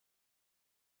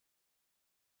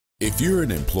If you're an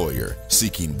employer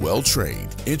seeking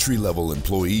well-trained, entry-level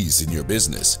employees in your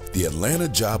business, the Atlanta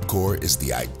Job Corps is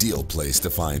the ideal place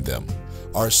to find them.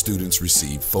 Our students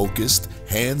receive focused,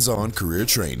 hands-on career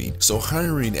training, so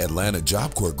hiring Atlanta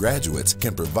Job Corps graduates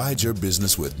can provide your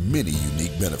business with many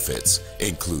unique benefits,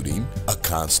 including a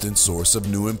constant source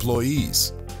of new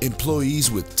employees,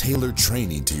 employees with tailored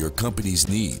training to your company's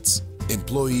needs,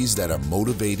 employees that are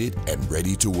motivated and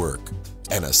ready to work,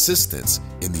 and assistance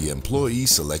in the employee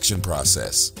selection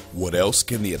process. What else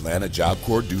can the Atlanta Job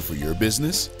Corps do for your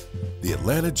business? The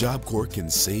Atlanta Job Corps can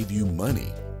save you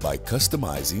money by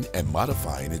customizing and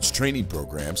modifying its training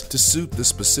programs to suit the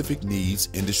specific needs,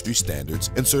 industry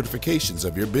standards, and certifications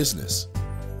of your business.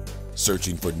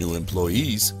 Searching for new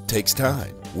employees takes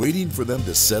time. Waiting for them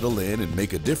to settle in and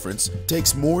make a difference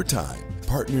takes more time.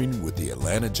 Partnering with the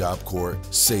Atlanta Job Corps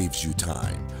saves you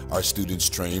time. Our students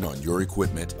train on your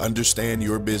equipment, understand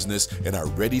your business, and are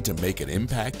ready to make an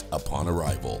impact upon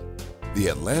arrival. The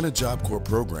Atlanta Job Corps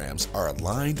programs are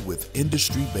aligned with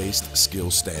industry-based skill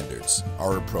standards.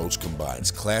 Our approach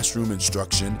combines classroom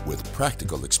instruction with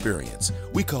practical experience.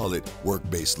 We call it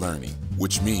work-based learning,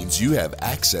 which means you have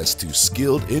access to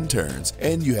skilled interns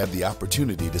and you have the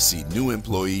opportunity to see new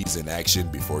employees in action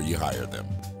before you hire them.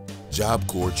 Job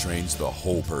Corps trains the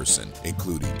whole person,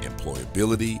 including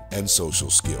employability and social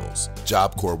skills.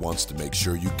 Job Corps wants to make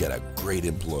sure you get a great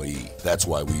employee. That's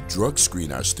why we drug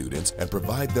screen our students and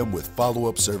provide them with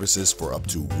follow-up services for up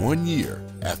to 1 year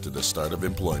after the start of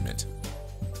employment.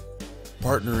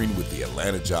 Partnering with the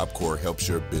Atlanta Job Corps helps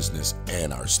your business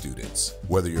and our students.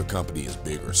 Whether your company is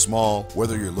big or small,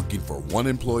 whether you're looking for one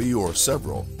employee or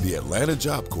several, the Atlanta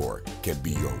Job Corps can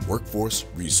be your workforce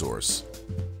resource.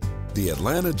 The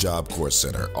Atlanta Job Corps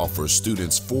Center offers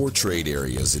students 4 trade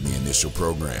areas in the initial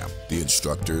program. The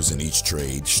instructors in each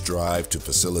trade strive to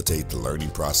facilitate the learning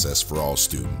process for all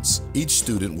students. Each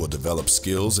student will develop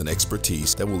skills and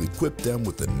expertise that will equip them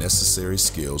with the necessary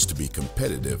skills to be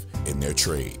competitive in their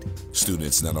trade.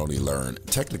 Students not only learn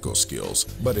technical skills,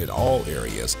 but in all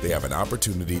areas they have an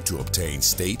opportunity to obtain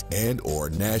state and/or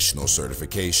national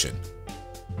certification.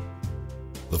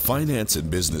 The Finance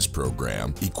and Business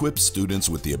program equips students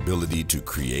with the ability to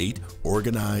create,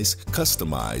 organize,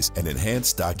 customize, and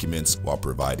enhance documents while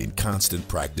providing constant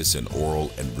practice in oral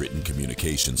and written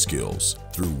communication skills.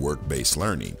 Through work-based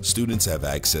learning, students have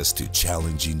access to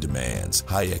challenging demands,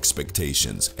 high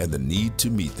expectations, and the need to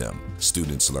meet them.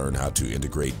 Students learn how to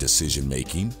integrate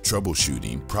decision-making,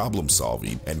 troubleshooting,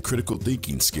 problem-solving, and critical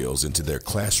thinking skills into their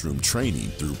classroom training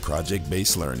through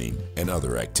project-based learning and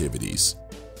other activities.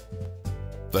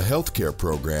 The healthcare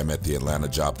program at the Atlanta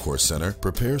Job Corps Center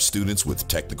prepares students with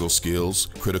technical skills,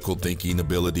 critical thinking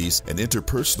abilities, and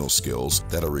interpersonal skills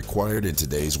that are required in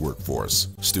today's workforce.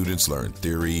 Students learn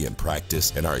theory and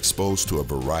practice and are exposed to a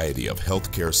variety of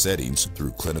healthcare settings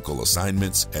through clinical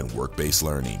assignments and work-based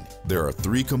learning. There are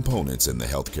 3 components in the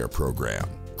healthcare program: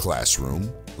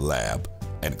 classroom, lab,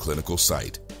 and clinical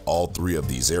site. All 3 of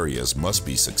these areas must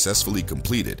be successfully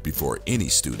completed before any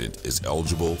student is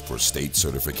eligible for state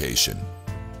certification.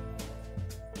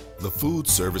 The Food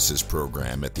Services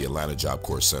program at the Atlanta Job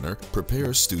Corps Center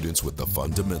prepares students with the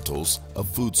fundamentals of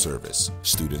food service.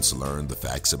 Students learn the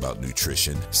facts about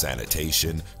nutrition,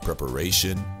 sanitation,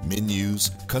 preparation,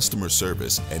 menus, customer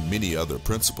service, and many other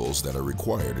principles that are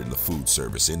required in the food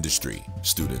service industry.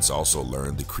 Students also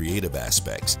learn the creative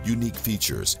aspects, unique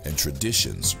features, and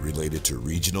traditions related to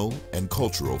regional and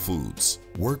cultural foods.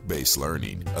 Work-based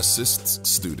learning assists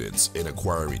students in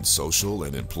acquiring social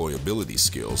and employability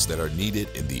skills that are needed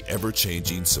in the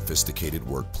ever-changing, sophisticated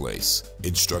workplace.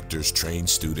 Instructors train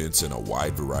students in a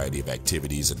wide variety of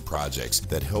activities and projects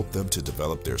that help them to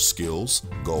develop their skills,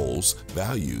 goals,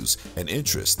 values, and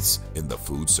interests in the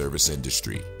food service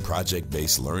industry.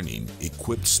 Project-based learning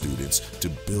equips students to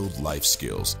build life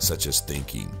skills such as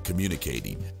thinking,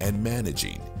 communicating, and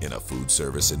managing in a food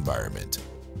service environment.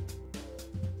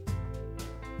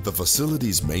 The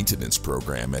Facilities Maintenance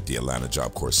program at the Atlanta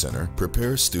Job Corps Center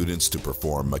prepares students to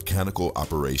perform mechanical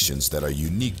operations that are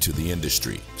unique to the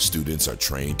industry. Students are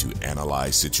trained to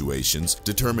analyze situations,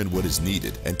 determine what is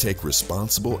needed, and take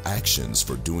responsible actions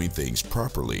for doing things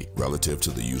properly relative to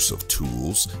the use of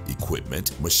tools,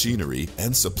 equipment, machinery,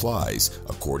 and supplies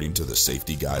according to the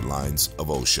safety guidelines of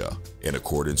OSHA. In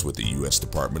accordance with the U.S.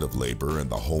 Department of Labor and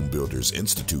the Home Builders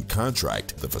Institute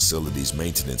contract, the Facilities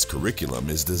Maintenance curriculum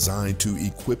is designed to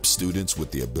equip students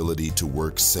with the ability to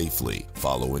work safely,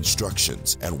 follow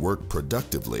instructions, and work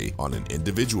productively on an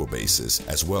individual basis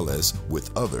as well as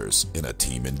with others in a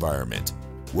team environment.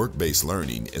 Work-based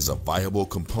learning is a viable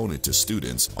component to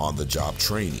students on-the-job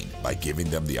training by giving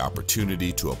them the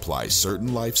opportunity to apply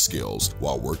certain life skills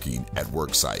while working at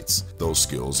work sites. Those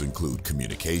skills include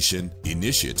communication,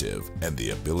 initiative, and the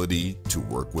ability to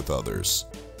work with others.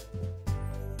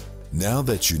 Now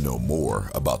that you know more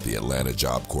about the Atlanta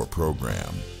Job Corps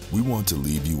program, we want to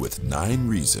leave you with 9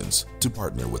 reasons to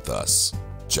partner with us.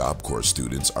 Job Corps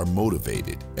students are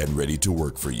motivated and ready to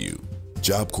work for you.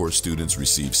 Job Corps students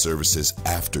receive services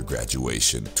after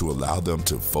graduation to allow them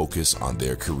to focus on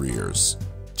their careers.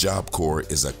 Job Corps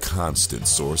is a constant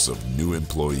source of new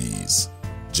employees.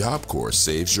 Job Corps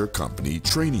saves your company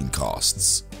training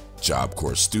costs. Job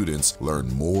Corps students learn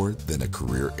more than a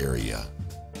career area.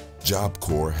 Job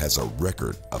Corps has a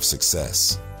record of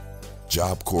success.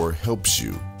 Job Corps helps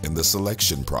you in the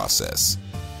selection process.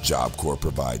 Job Corps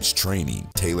provides training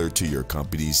tailored to your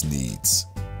company's needs.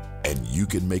 And you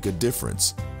can make a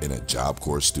difference in a Job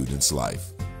Corps student's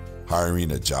life.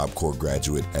 Hiring a Job Corps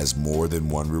graduate has more than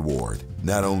one reward.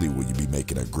 Not only will you be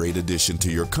making a great addition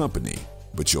to your company,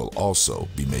 but you'll also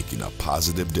be making a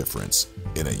positive difference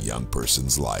in a young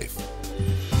person's life.